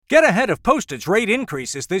Get ahead of postage rate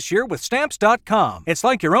increases this year with Stamps.com. It's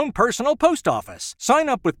like your own personal post office. Sign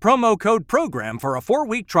up with promo code PROGRAM for a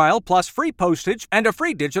 4-week trial plus free postage and a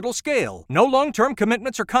free digital scale. No long-term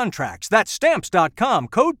commitments or contracts. That's Stamps.com,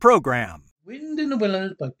 code PROGRAM. Wind in the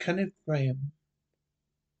Willows by Kenneth Graham.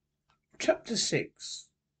 Chapter 6.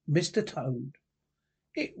 Mr. Toad.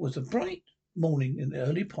 It was a bright morning in the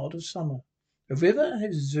early part of summer. The river had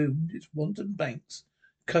resumed its wonted banks,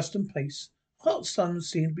 custom pace. Hot sun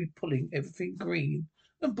seemed to be pulling everything green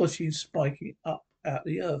and bushy and spiky up out of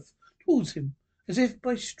the earth towards him, as if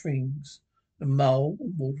by strings. The mole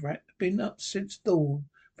and wood rat had been up since dawn,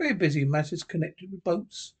 very busy in matters connected with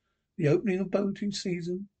boats, the opening of boating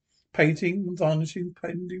season, painting and varnishing,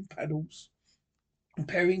 pending paddles,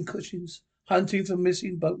 repairing cushions, hunting for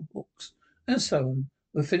missing boat hooks, and so on.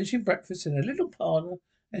 Were finishing breakfast in a little parlour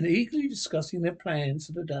and eagerly discussing their plans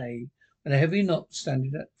for the day when a heavy knock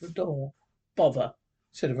sounded at the door. "Bother,"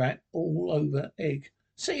 said a rat all over egg.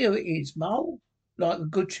 "See who it is, Mole. Like a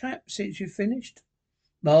good chap since you finished?"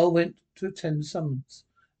 Mole went to attend the summons,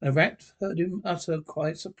 and the rat heard him utter a cry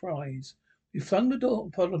of surprise. He flung the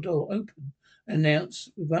parlour door open and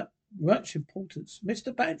announced with much importance,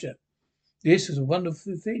 "Mr. Badger." This was a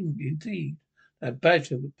wonderful thing indeed, that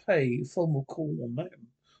Badger would pay a formal call on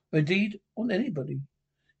them, or indeed on anybody.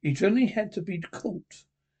 He generally had to be caught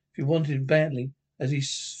if you wanted him badly, as he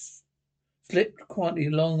slipped quietly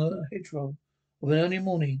along a hedgerow of an early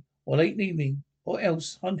morning or late evening, or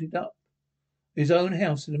else hunted up his own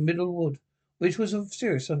house in the middle of the wood, which was a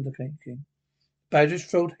serious undertaking. Badger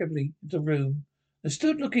strolled heavily into the room and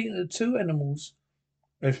stood looking at the two animals,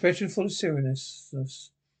 an expression full of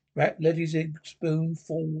seriousness. Rat let his egg spoon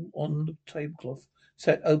fall on the tablecloth,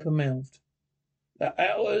 sat open-mouthed. "The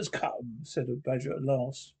hour has come," said the Badger at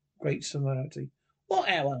last, great severity. "What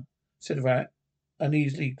hour?" said the Rat,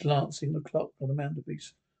 uneasily glancing at the clock on the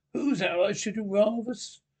mantelpiece. "Whose hour should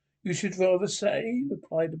you should rather say?"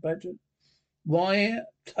 replied the Badger. "Why,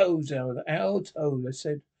 Toad's hour, the hour of Toad, I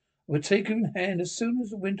said. I will take him in hand as soon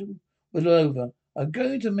as the winter will over. I'm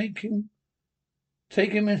going to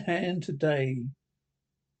take him in hand today."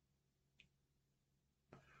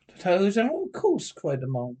 "Toad's hour, of course," cried the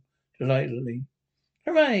Mole, delightedly.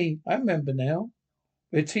 "Hooray! I remember now.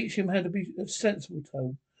 We'll teach him how to be a sensible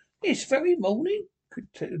Toad. This very morning,"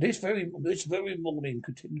 continued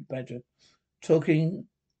Badger, taking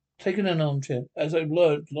an armchair, "as I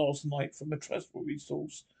learned last night from a trustworthy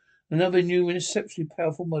source, another new and exceptionally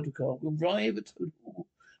powerful motor car will arrive at Toad Hall.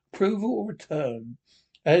 Approval or return.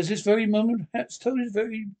 As this very moment, perhaps Toad is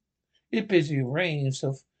busy arraying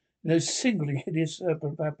himself in those singularly hideous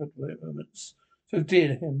moments so dear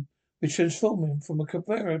to him, which transform him from a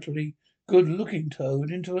comparatively good-looking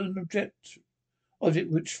Toad into an object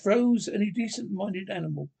which throws any decent-minded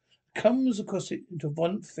animal that comes across it into a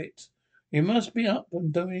violent fit. You must be up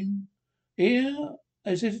and doing here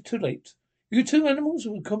as it is too late. You two animals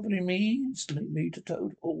will accompany me instantly to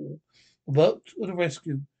Toad Hall. The work of the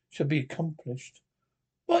rescue shall be accomplished."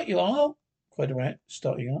 "Right you are," cried the Rat,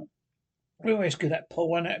 starting up. "We'll rescue that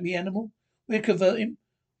poor unhappy animal. We'll convert him.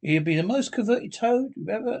 He'll be the most converted Toad you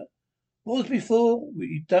ever was before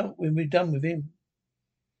when we're done with him."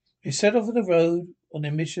 They set off on the road on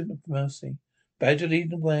their mission of mercy, Badger leading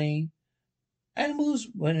the way. Animals,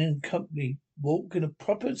 when in company, walk in a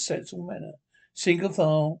proper sensible manner, single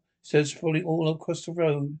file, instead of sprawling all across the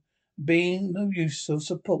road, being no use of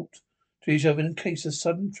support to each other in case of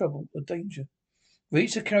sudden trouble or danger.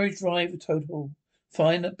 Reach the carriage drive at Toad Hall.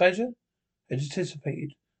 Find that Badger had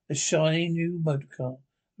anticipated a shiny new motor car,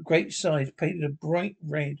 a great size, painted a bright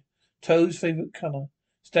red, Toad's favourite colour,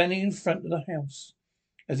 standing in front of the house.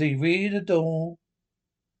 As they neared the door,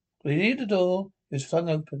 it was flung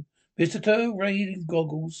open. Mr. Toad, arrayed in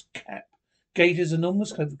goggles, cap, gaiters, and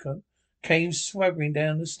enormous overcoat, came swaggering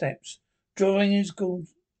down the steps, drawing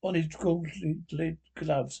on his gold-lid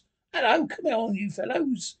gloves. "Hello, come on, you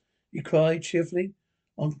fellows!" he cried cheerfully,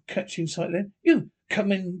 on catching sight of them. "You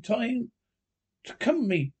come in time to come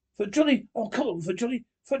me for Johnny. Oh, come on for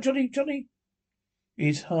Johnny."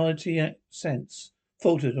 His hearty accents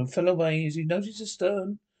faltered and fell away as he noticed a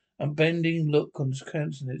stern, unbending look on his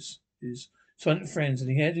countenance. His silent friends, and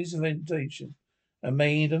he had his invitation and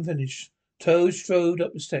made and finished. Toad strode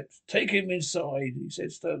up the steps. "Take him inside," he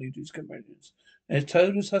said sternly to his companions. As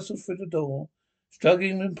Toad was hustled through the door,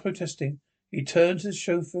 struggling and protesting, he turned to the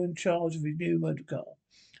chauffeur in charge of his new motor car.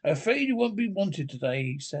 "I'm afraid you won't be wanted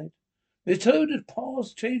today," he said. "Mr. Toad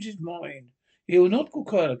has changed his mind. He will not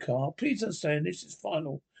require a car. Please understand, this is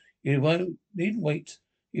final. You needn't wait.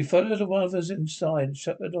 You follow the others inside and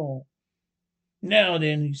shut the door." "Now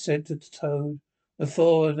then," he said to Toad. The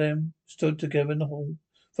four of them stood together in the hall.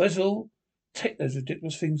 First of all, take those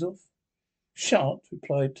ridiculous things off. Shan't,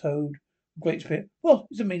 replied Toad, with great spirit. What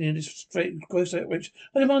is the meaning of this straight, gross outrage?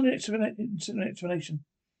 I demand an explanation.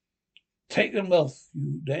 Take them off,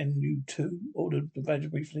 you two, ordered the Badger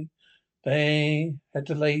briefly. They had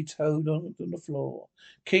to lay Toad on the floor,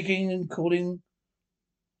 kicking and calling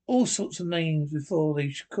all sorts of names before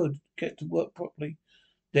they could get to work properly.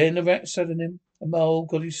 Then the rat sat on him. The mole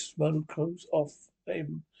got his smuggled clothes off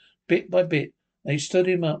him, bit by bit. They stood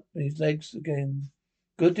him up on his legs again.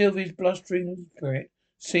 Good deal of his blustering spirit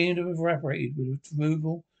seemed to have evaporated with the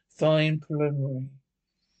removal fine preliminary.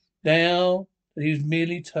 Now that he was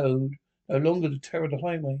merely Toad, no longer the terror of the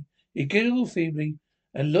highway, he giggled feebly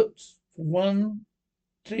and looked from one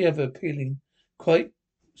to the other, appealing,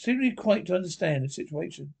 seemingly quite to understand the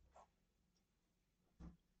situation.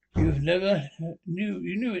 You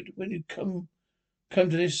knew it when you come to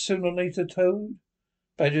this sooner or later, Toad,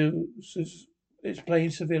 Badger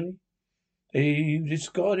explained severely. You've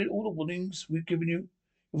discarded all the warnings we've given you.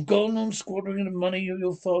 You've gone on squandering the money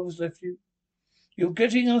your father's left you. You're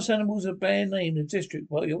getting us animals a bad name in the district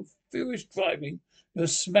while you're furious driving your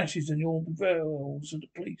smashes and your barrels of the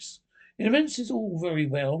police. In events, it's all very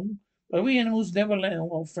well, but we animals never allow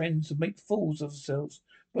our friends to make fools of themselves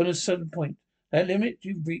by a certain point. That limit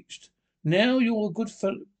you've reached. Now you're a good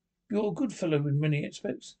fellow. You're a good fellow in many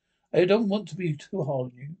aspects. I don't want to be too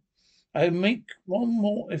hard on you. I make one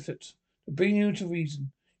more effort to bring you to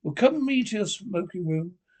reason. You'll come with me to your smoking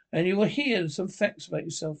room, and you will hear some facts about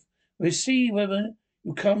yourself. We'll see whether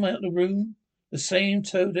you come out of the room the same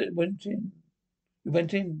Toad that went in. You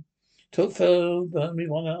went in, took Phil, burned me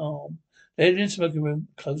one arm, led him in the smoking room,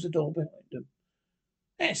 closed the door behind him.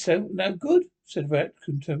 That's so no good, said Rat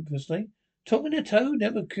contemptuously. Talking to Toad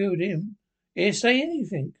never cured him. He'd say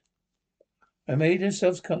anything. I made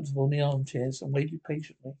ourselves comfortable in the armchairs and waited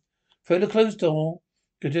patiently. Through the closed door,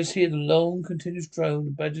 could just hear the long, continuous drone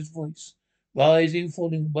of Badger's voice, rising,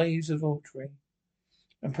 falling waves of oratory.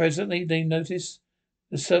 And presently they noticed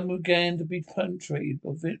the sun began to be punctuated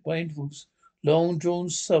by intervals, long-drawn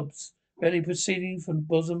sobs, barely proceeding from the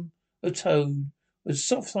bosom of Toad, a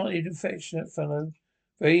soft-hearted, affectionate fellow,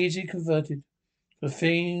 very easily converted, the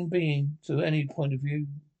thing being, to any point of view.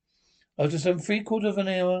 After some 3/4 of an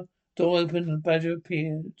hour, door opened and Badger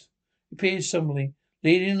appeared somberly,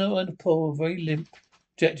 leading on a poor, very limp,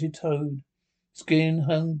 dejected Toad. Skin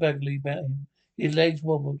hung baggily about him. His legs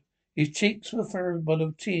wobbled. His cheeks were furrowed by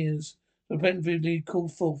the tears repentantly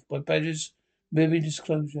called forth by Badger's moving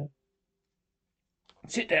disclosure.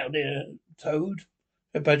 Sit down there, Toad,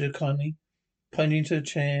 said Badger kindly, pointing to a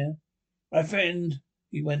chair. My friend,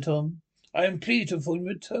 he went on, I am pleased to inform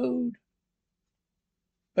you, Toad.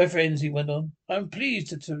 My friends, he went on, I am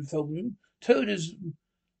pleased to inform you, Toad has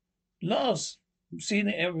last seen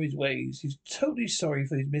the error of his ways. He's totally sorry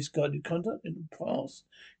for his misguided conduct in the past.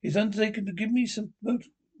 He's undertaken to give me some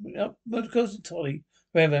motorcars entirely.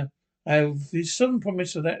 However, I have his solemn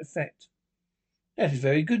promise to that effect. That is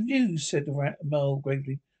very good news, said the mole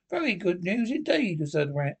gravely. Very good news indeed, said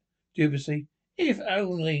the rat dubiously. If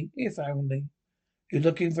only. You're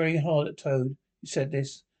looking very hard at Toad, he said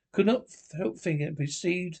this. Could not help thinking it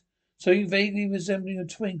perceived so vaguely resembling a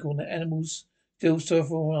twinkle in the animal's still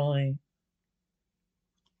sorrowful eye.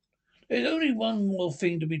 There's only one more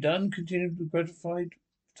thing to be done, continued the gratified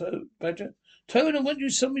Badger. Toad, I want you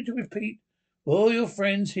suddenly to repeat all your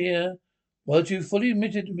friends here what you fully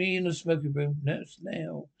admitted to me in the smoking room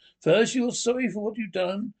now. First, you're sorry for what you've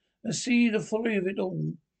done and see the folly of it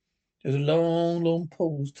all. There's a long, long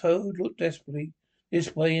pause. Toad looked desperately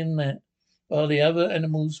this way and that, while the other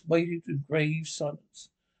animals waited in grave silence.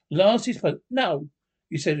 At last he spoke. No,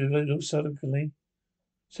 he said a little sulkily,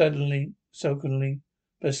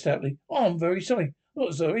 but stoutly. Oh, I'm very sorry. I'm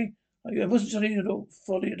not sorry. I wasn't sorry at all.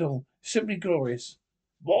 Folly at all. Simply glorious.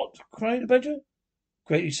 What? Cried the Badger,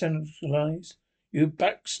 greatly scandalized. You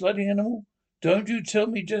backsliding animal! Didn't you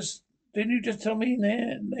just tell me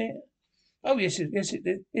in there? Oh, yes, it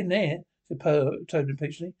did. In there, said Toad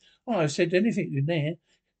impatiently. Oh, I said anything in there.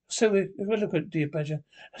 So eloquent, dear Badger.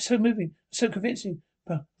 So moving, so convincing.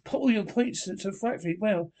 But put all your points so frightfully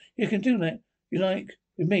well. You can do that, you like,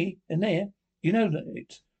 with me, in there. You know that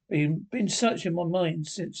it's been searching my mind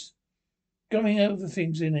since, going over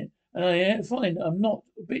things in it. And I find I'm not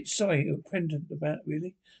a bit sorry or repentant about it,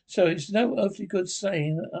 really. So it's no earthly good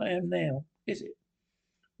saying that I am now, is it?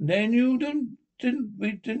 Then you don't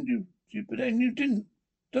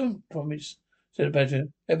promise, said the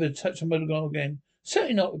Badger, ever to touch a motor again.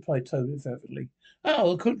 Certainly not, replied Toad fervently.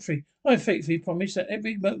 Oh, on the contrary, I faithfully promise that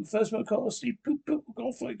every first motor car I see,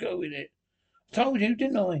 off I go in it. I told you,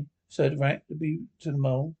 didn't I? Said the rat to the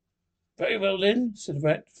mole. Very well then, said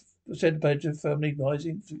the Badger, firmly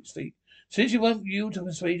rising to its feet. Since you won't yield to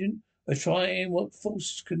persuasion, we're trying what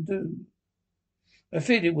force can do. I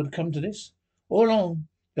feared it would come to this. All along,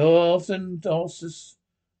 you often asked us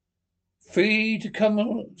free to come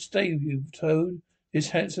and stay with you, Toad.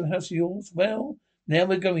 This handsome house of yours. Well, now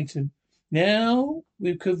we're going to. Now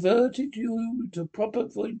we've converted you to a proper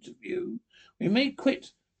point of view. We may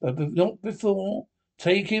quit, but not before.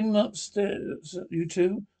 Take him upstairs, you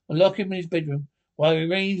two, and lock him in his bedroom while we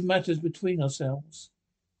arrange matters between ourselves.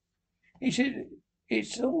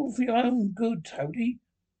 It's all for your own good, Toady.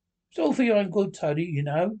 It's all for your own good, Toady, you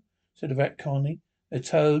know, said the rat kindly. The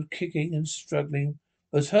Toad, kicking and struggling,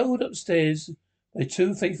 was hurled upstairs by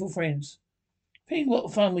two faithful friends. Think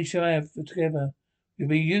what fun we shall have together. You'll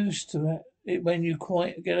be used to it when you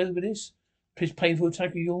quite get over this painful attack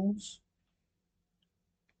of yours.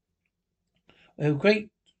 We have great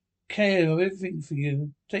care of everything for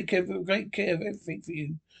you. Great care of everything for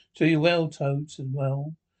you. So you're well, Toad, said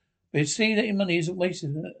well. But see that your money isn't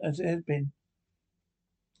wasted as it has been.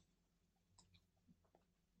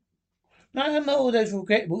 No more of those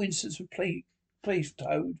regrettable incidents of please,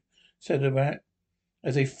 Toad, said the rat,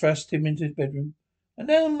 as they thrust him into his bedroom. And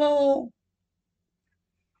no more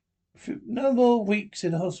weeks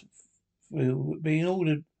in the hospital being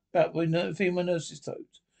ordered back by female nurses, Toad,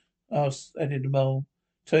 added the mole,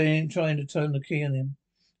 trying to turn the key on him.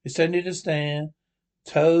 Descended the stair,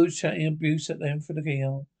 Toad shouting abuse at them for the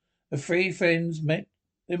keyhole. The three friends met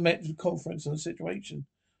for conference on the situation.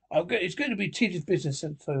 It's going to be tedious business,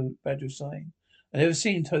 said Toad, Badger sighing. I've never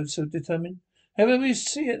seen Toad so determined. However we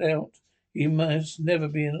see it out, he must never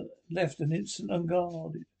be left an instant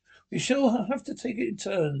unguarded. We shall have to take it in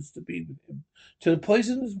turns to be with him, till the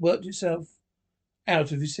poison has worked itself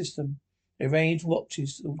out of his system. They arranged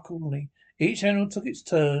watches accordingly. Each animal took its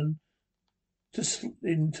turn to sleep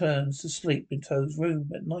in Toad's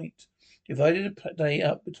room at night, divided the day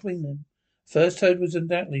up between them. First Toad was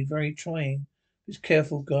undoubtedly very trying his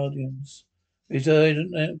careful guardians. His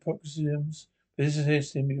ardent paroxysms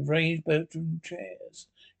possessed him. He arranged bedroom chairs,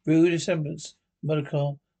 rude semblance,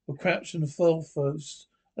 Mudokar were crouched on the foremost,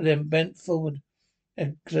 and then bent forward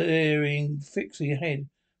and glaring fixedly ahead,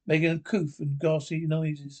 making a coughing and ghastly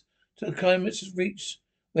noises, till the climax was reached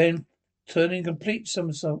when, turning a complete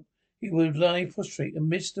somersault, he would lie prostrate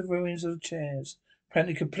amidst the ruins of the chairs,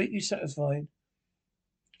 apparently completely satisfied.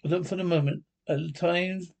 But for the moment, as the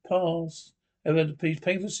times passed, however, these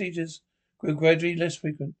painful seizures grew gradually less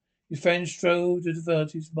frequent. His friends strove to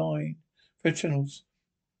divert his mind for channels.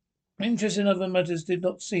 Interest in other matters did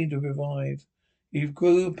not seem to revive. He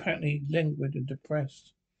grew apparently languid and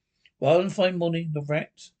depressed. One fine morning, the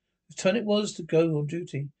rat, whose turn it was to go on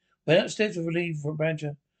duty, went upstairs to relieve a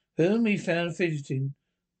badger, whom he found fidgeting.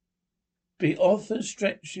 He often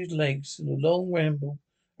stretched his legs in a long ramble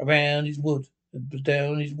around his wood and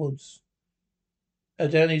down his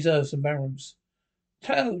earths and barrows.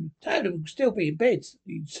 Toad will still be in bed,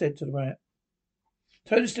 he said to the rat.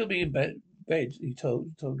 Toad will still be in bed, he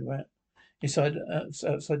told the rat,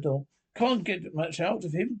 outside door. Can't get much out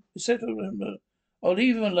of him. I said to him, I'll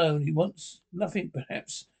leave him alone. He wants nothing,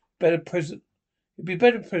 perhaps. He'll be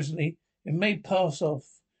better presently. It may pass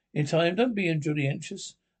off. In time, don't be unduly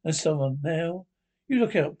anxious. And so on. Now, you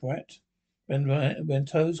look out, brat. When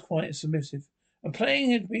Toad's quite submissive, and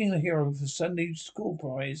playing at being the hero for Sunday school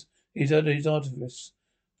prize, he's under his artifice.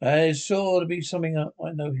 There's sure to be something up.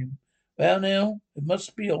 I know him. Well, now, it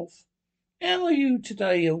must be off. How are you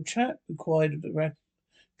today, old chap? Inquired the rat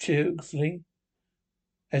cheerfully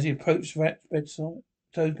as he approached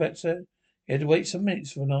Toad's bedside. He had to wait some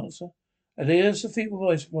minutes for an answer. And there's the feeble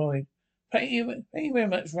voice replied, Thank you very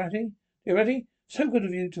much, Ratty. Dear Ratty, so good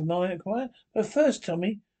of you to inquire. But first tell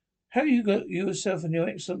me, how you got yourself and your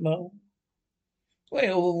excellent mole?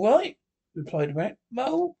 Well, all right, replied the rat.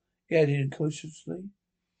 Mole, he added incautiously,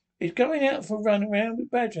 is going out for a run around with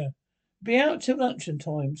Badger. Be out till luncheon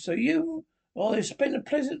time, so you and I spend a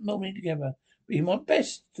pleasant morning together. Be my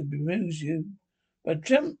best to amuse you. But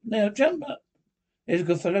jump up. There's a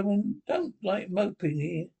good fellow, and don't lie moping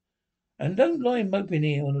here on a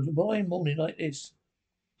fine morning like this.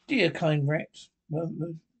 Dear kind rat,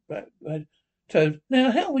 murmured Toad.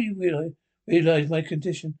 Now, how will you realize my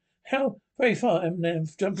condition? How very far I am now,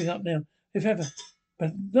 jumping up now, if ever.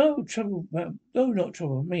 But not trouble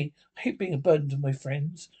with me. I hate being a burden to my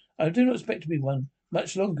friends. I do not expect to be one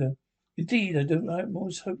much longer. Indeed, I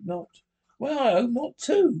almost hope not. Well, I hope not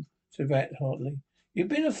too, said Rat heartily. You've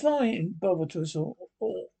been a fine bother to us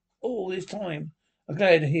all this time. I'm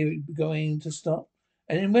glad to hear it going to stop.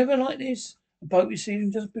 And in weather like this, a boat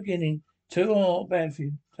season just beginning. Too hot, bad for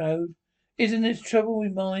you, Toad. Isn't this trouble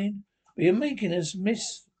with mine? But you're making us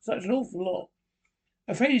miss such an awful lot.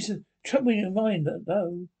 I'm afraid it's troubling your mind,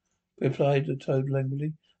 though, replied the Toad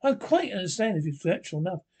languidly. I quite understand if it's natural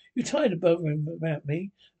enough. You're tired of bothering about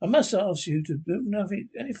me. I must ask you to do nothing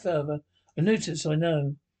any further. A nuisance, I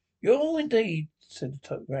know. You're indeed, said the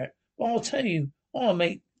Toad Rat. Well, I'll tell you, I'll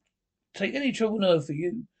take any trouble on earth for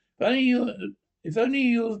you. If only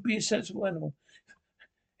you'll be a sensible animal.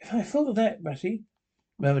 If I thought of that, Ratty,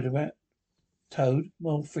 murmured the rat. Toad,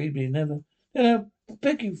 more feebly than ever. Then I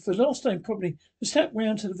beg you for the last time probably to step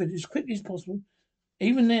round to the village as quickly as possible.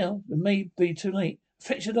 Even now, it may be too late.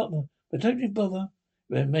 Fetch the doctor, but don't you bother.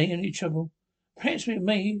 There may any trouble. Perhaps we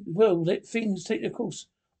may well let things take their course.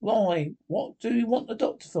 Why, what do you want the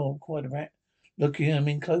doctor for? Cried the rat, looking at him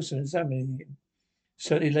in closer and examining him.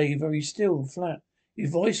 So he lay very still and flat. His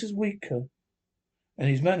voice was weaker, and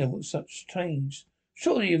his manner was such changed.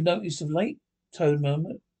 Surely you've noticed of late,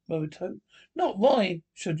 murmured Toad. Not why,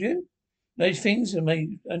 should you? Those things that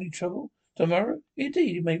may only trouble tomorrow?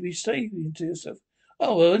 Indeed, you may be saying to yourself,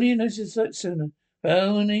 oh, only you noticed that sooner. If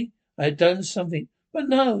only I had done something. But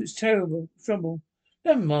no, it's terrible trouble.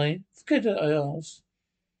 Never mind. Forget it, I asked.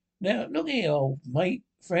 Now, look here, old mate,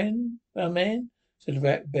 friend, our man, said the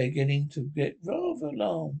rat, beginning to get rather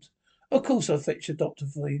alarmed. Of course I'll fetch a doctor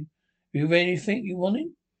for you. You really think you want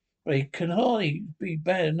him? But he can hardly be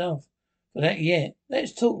bad enough for that yet.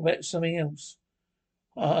 Let's talk about something else.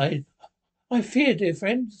 I I fear, dear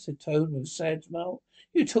friend, said Toad with a sad smile,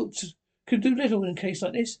 can do little in a case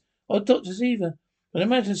like this, or doctors either. But the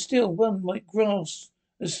matter still, one might grasp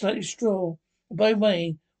a slightly straw. By the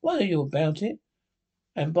way, why are you about it?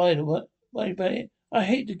 And by the way, about it, I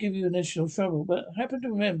hate to give you additional trouble, but happen to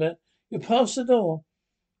remember you're past the door.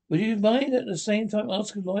 Would you mind at the same time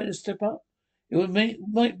asking Lloyd to step up?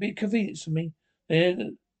 Might be convenient for me.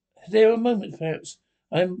 There are moments, perhaps,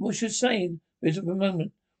 we should say, there's a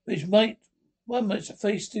moment, which one might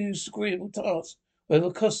face the disagreeable task,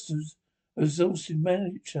 whether cost of exhausted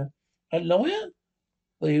nature. A lawyer?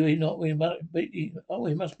 We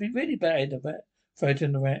must be really bad about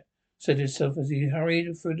frightened the rat, said himself as he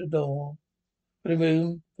hurried through the door for the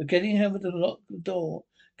room, forgetting how to lock the door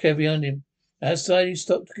carefully behind him. Outside he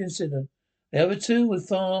stopped to consider. The other two were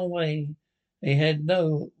far away. He had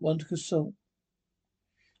no one to consult.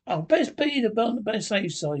 I'll best be on the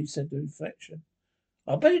safe side, he said to reflection.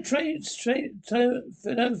 I'll better Toad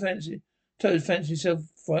fancy himself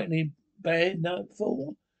frighteningly bad no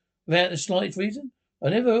for without the slightest reason. I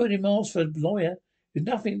never heard him ask for a lawyer. There's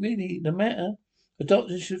nothing really the matter. The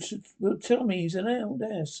doctor will tell me he's an old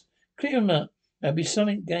ass. Clear him up. There'll be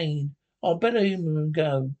something gained. I'll better humour and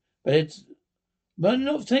go. But it's might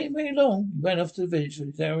not take very long. He ran off to the village with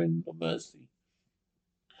his errand of mercy.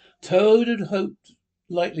 Toad had hoped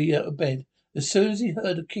lightly out of bed. As soon as he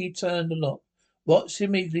heard a key turn the lock, watched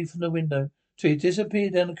immediately from the window till he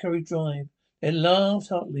disappeared down the carriage drive, then laughed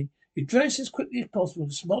heartily. He dressed as quickly as possible in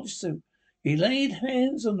a smart suit. He laid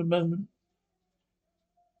hands on the moment,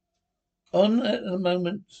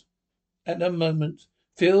 at the moment,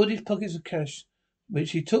 filled his pockets with cash,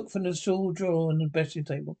 which he took from the small drawer on the dressing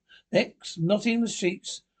table. Next, knotting the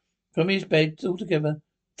sheets from his bed altogether,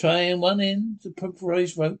 trying one end of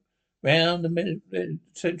pulverized rope round the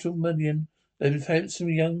central million, the handsome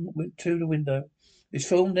young to the window, which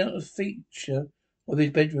formed out a feature of his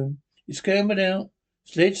bedroom. He scrambled out,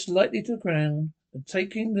 slid slightly to the ground, and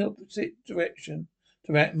taking the opposite direction,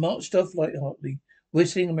 the rat marched off lightheartedly,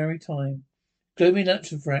 whistling a merry time. Gloomy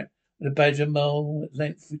lunch of rat, and the badger mole at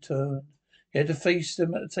length returned. He had to face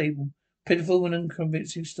them at the table. Pitiful and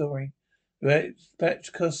unconvincing story. The rat's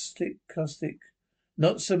batch caustic,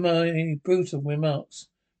 not so many brutal remarks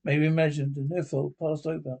may be imagined and therefore passed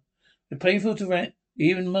over. The painful to rat,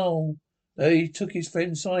 even mole, though he took his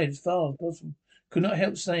friend's side as far as possible, could not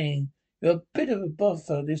help saying, "You're a bit of a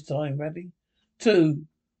buffer this time, Ratty." Two,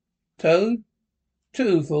 Toad,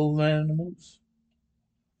 two for all animals.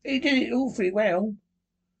 He did it awfully well,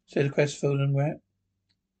 said the crestfallen rat.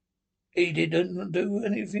 He didn't do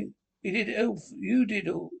anything. You did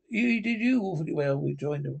awfully well,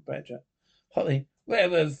 rejoined the badger hotly.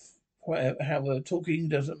 However, talking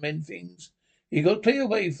doesn't mend things. He got clear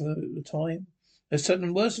away for the time. There's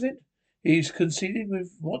something worse of it. He's conceited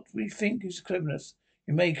with what we think is cleverness.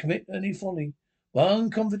 He may commit any folly. One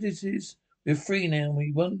confidence is, we're free now.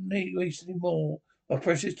 We won't need waste any more of our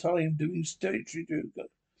precious time doing statutory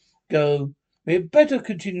go. We had better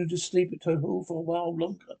continue to sleep at Toad Hall for a while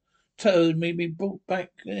longer. Toad may be brought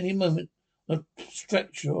back at any moment on a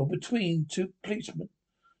stretcher or between two policemen.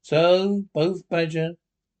 So spoke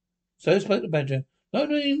the badger, not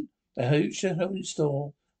knowing the future held in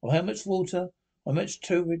store, or how much water, or much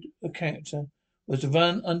torrid a character was to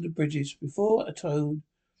run under bridges before a toad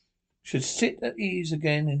should sit at ease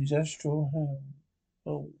again in his astral home.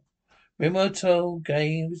 Oh. Rimmer told,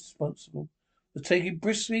 gay and responsible, was taken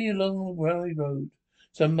briskly along the railway road,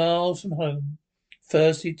 some miles from home.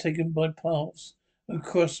 First he'd taken by paths and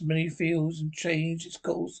crossed many fields and changed its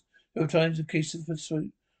course several times in case of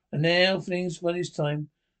pursuit. And now things won his time,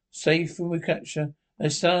 safe from recapture, and the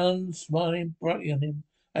sun smiling brightly on him,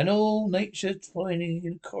 and all nature twining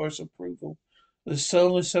in a chorus of approval. The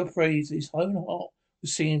soul of self-praise that his own heart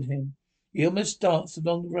was singing to him. He almost danced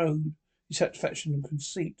along the road in satisfaction and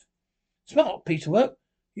conceit. Smart piece of work,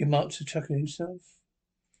 he remarked to chuckle himself.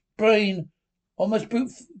 Brain almost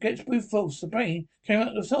gets brute force. The brain came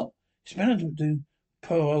out of the top. It's bound to do,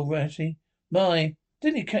 poor old Ratty. My,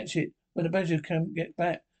 didn't he catch it when the badger came get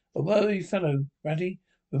back? A worthy fellow, Ratty,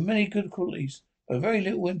 with many good qualities, but very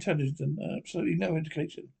little intelligence and absolutely no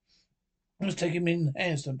education. I must take him in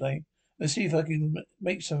hand some day and see if I can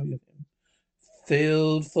make something of him.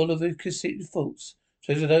 Filled full of his conceited faults,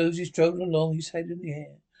 so to those he strode along, his head in the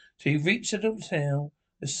air, till he reached a little town,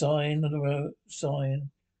 the sign of the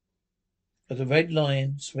red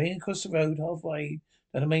lion swinging across the road halfway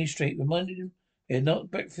down the main street reminded him he had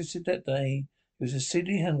not breakfasted that day. He was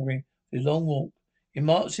exceedingly hungry for his long walk. He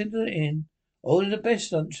marched into the inn, ordered the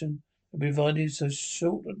best luncheon provided so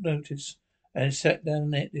short a notice, and sat down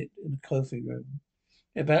and ate it in the coffee room.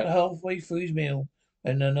 About halfway through his meal,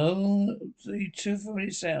 and an only too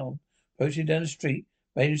familiar sound approaching down the street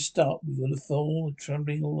made him start with all the fall and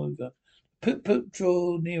trembling all over. Poop poop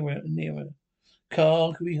drew nearer and nearer.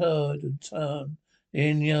 Car could be heard and turn. The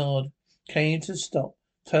inn yard came to a stop.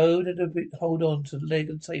 Toad had a bit hold on to the leg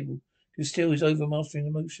of the table to still his overmastering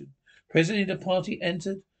emotion. Presently the party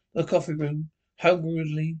entered the coffee room,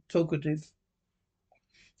 hungrily talkative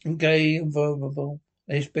and gay and voluble.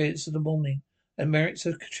 Their spirits of the morning and merits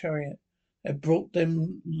of chariot had brought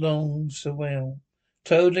them along so well.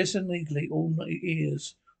 Toad listened eagerly, all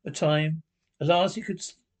ears. A time. At last he could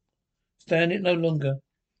stand it no longer.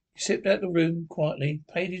 He slipped out the room quietly,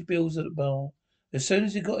 paid his bills at the bar. As soon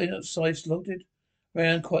as he got inside, slogged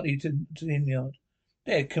round quietly to the inn yard.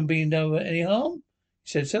 There can be any harm, he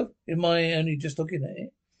said so. Am I only just looking at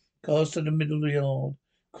it? Cast to the middle of the yard,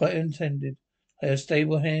 quite intended. They have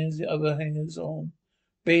stable hands, the other hangers on,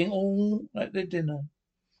 being all at their dinner.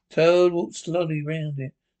 Toad walked slowly round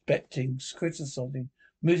it, inspecting, criticizing,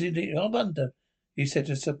 musingly. I wonder, he said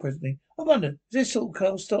to himself presently, I wonder if this sort of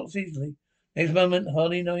car stops easily. Next moment,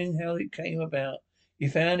 hardly knowing how it came about, he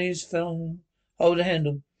found his thumb hold the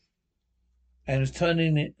handle and was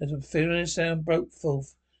turning it as a feeling sound broke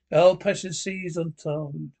forth. The old passion seized on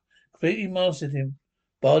Toad, completely mastered him,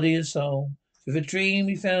 body and soul. With a dream,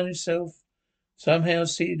 he found himself somehow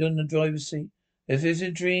seated on the driver's seat. As if in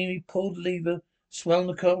a dream, he pulled the lever, swung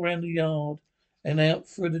the car round the yard and out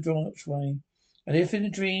through the driveway. And if in a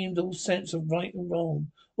dream, all sense of right and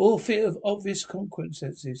wrong, all fear of obvious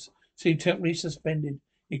consequences, seemed temporarily suspended.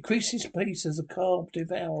 He increased his pace as the car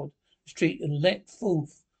devoured the street and leapt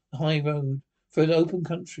forth the high road through the open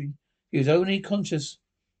country. He was only consciousness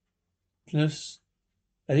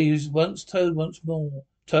that he was Toad once more.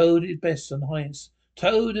 Toad his best and highest.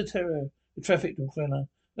 Toad the terror, the traffic runner,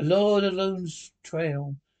 the Lord alone's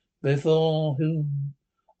trail, before whom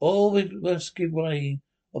all must give way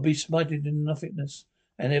or be smited in nothingness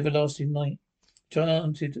and everlasting night.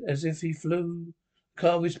 Chanted as if he flew. The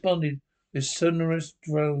car responded with sonorous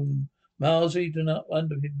drone. Miles eaten up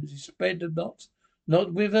under him as he sped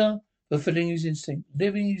not whither, fulfilling his instinct,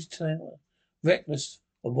 living his terror, reckless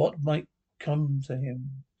of what might come to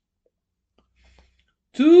him.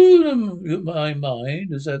 To my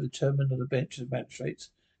mind, as though the chairman of the bench of magistrates,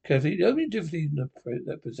 carefully, the only difficulty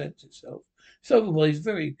that presents itself is otherwise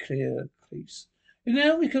very clear case. And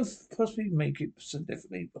now we can possibly make it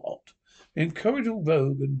significantly hot. The incorrigible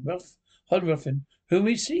rogue and hard ruffian whom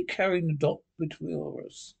we see carrying the dock between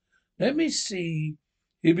us. Let me see.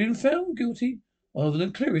 He had been found guilty of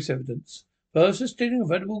the clearest evidence. First, of stealing a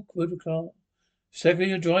valuable motor car.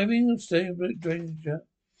 Secondly, of driving a danger.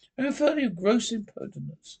 And thirdly, of gross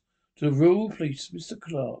impertinence to the rural police. Mr.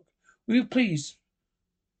 Clark, will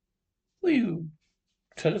you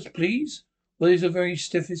tell us, please, what is the very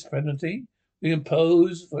stiffest penalty we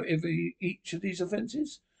impose for each of these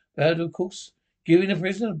offences? That, of course, giving the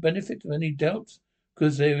prisoner the benefit of any doubt,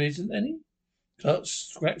 because there isn't any. Clark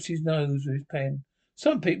scratched his nose with his pen.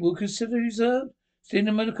 Some people will consider, he observed, stealing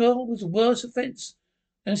a motor car was a worse offence,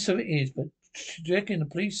 and so it is. But taking the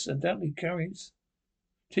police undoubtedly carries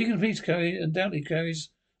the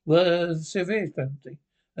severest penalty,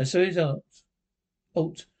 and so is art.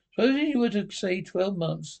 Supposing you were to say 12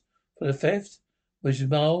 months for the theft which is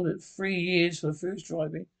mild at 3 years for the first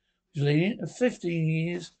driving, which is lenient at 15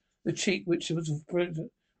 years, the cheek, which was a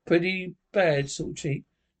pretty bad sort of cheek,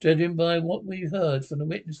 judging by what we heard from the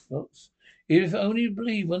witness box. Even if only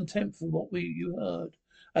believe 1/10 of what you heard,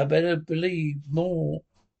 I better believe more.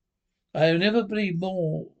 I have never believed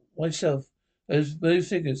more myself. Those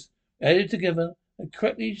figures added together and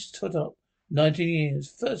correctly tot up 19 years.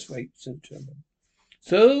 First rate, said the chairman.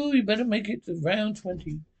 So you better make it to round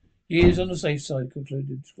 20 years on the safe side,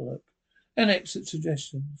 concluded the clerk. An excellent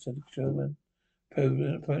suggestion, said the chairman.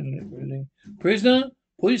 Really. Prisoner,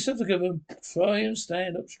 pull yourself together and try and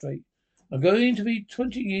stand up straight. I'm going to be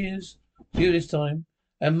 20 years to you this time.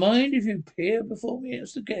 And mind if you appear before me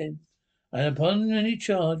once again, and upon any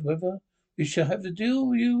charge, whether we shall have to deal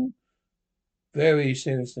with you very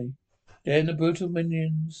seriously. Then the brutal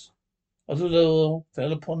minions of the law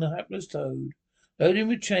fell upon the hapless Toad, loaded him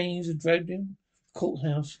with chains and dragged him to the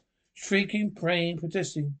courthouse, shrieking, praying,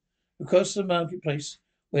 protesting, across the marketplace,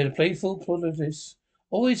 where the playful prodigies,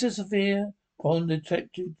 always a severe upon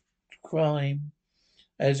detected crime,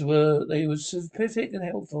 as were they were sympathetic and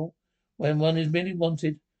helpful when one is merely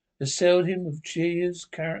wanted, assailed him with cheers,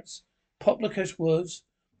 carrots, popular cash words,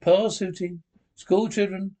 past hooting, school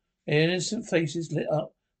children, their innocent faces lit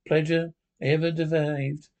up, pleasure ever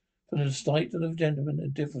derived from the sight of the gentlemen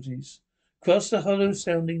and difficulties. Across the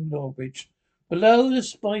hollow-sounding drawbridge, below the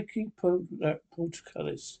spiky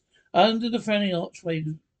portcullis, under the frowning archway,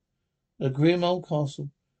 the grim old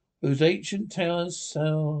castle, whose ancient towers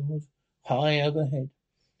soared high overhead.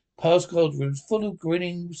 Past guardrooms full of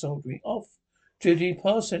grinning soldiery, off duty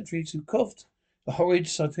past sentries who coughed a horrid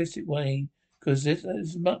sarcastic way, because there's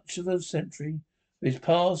as much of a sentry his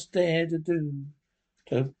past dared to do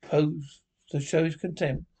to show his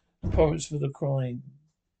contempt, abhorrence for the crime.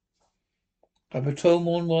 A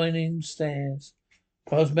patrolman winding stairs,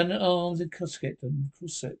 past men at arms in casket and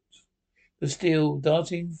corset, the steel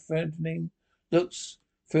darting, threatening looks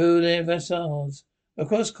through their facades,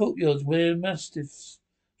 across courtyards where mastiffs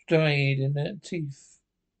strayed in their teeth.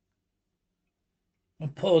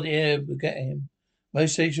 And poured the air to get him.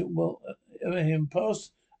 Most ancient him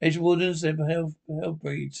past ancient wardens they beheld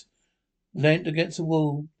breeds, leant against the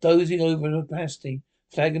wall, dozing over the pasty,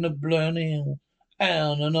 flagging a blown ale,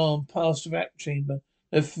 on past the rack chamber,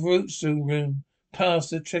 the fruit stool room, past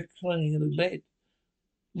the trickling of the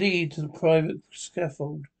lead to the private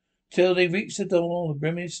scaffold, till they reached the door of the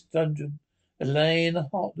grimmest dungeon that lay in the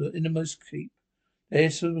heart of the innermost keep.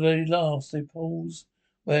 This was the last they paused,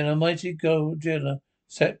 when a mighty jailer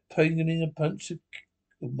sat pinging a bunch of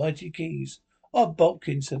mighty keys. "Oh,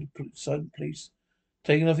 Boltkins," said the sergeant police,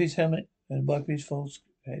 taking off his helmet and wiping his false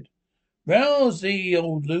head. "Rouse thee,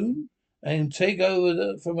 old loon, and take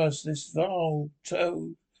over from us this vile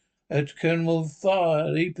Toad, a criminal fire,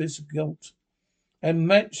 leapest guilt, and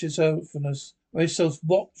match yourself from us. Myself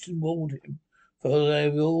watch and ward him, for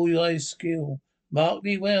there with all thy skill. Mark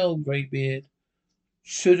thee well, greybeard.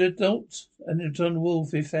 Should a dolt and a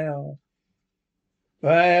wolf be foul,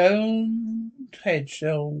 thy own head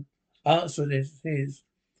shall answer his,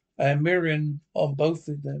 and Miriam on both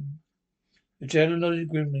of them." The jailer nodded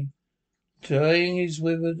grimly, laying his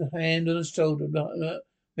withered hand on the shoulder of the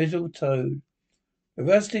little Toad. The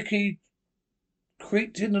rusty key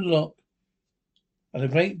creaked in the lock, and the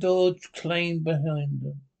great door clanged behind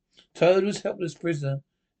them. Toad was helpless prisoner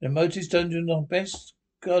in the remotest dungeon of best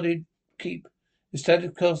guarded keep, the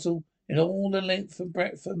Static Castle in all the length and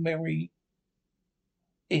breadth of merry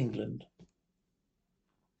England.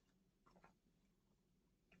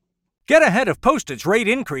 Get ahead of postage rate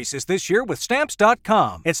increases this year with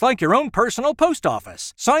Stamps.com. It's like your own personal post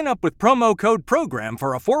office. Sign up with promo code PROGRAM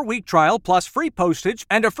for a 4-week trial plus free postage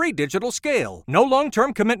and a free digital scale. No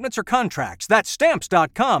long-term commitments or contracts. That's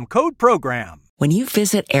Stamps.com, code PROGRAM. When you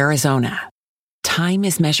visit Arizona, time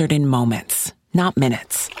is measured in moments, not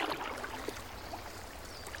minutes.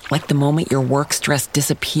 Like the moment your work stress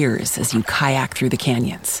disappears as you kayak through the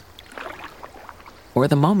canyons. Or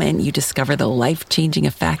the moment you discover the life-changing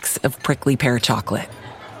effects of prickly pear chocolate.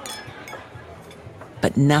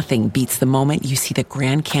 But nothing beats the moment you see the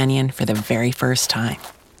Grand Canyon for the very first time.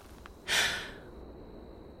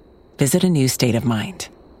 Visit a new state of mind.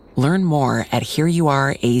 Learn more at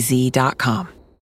hereyouareaz.com.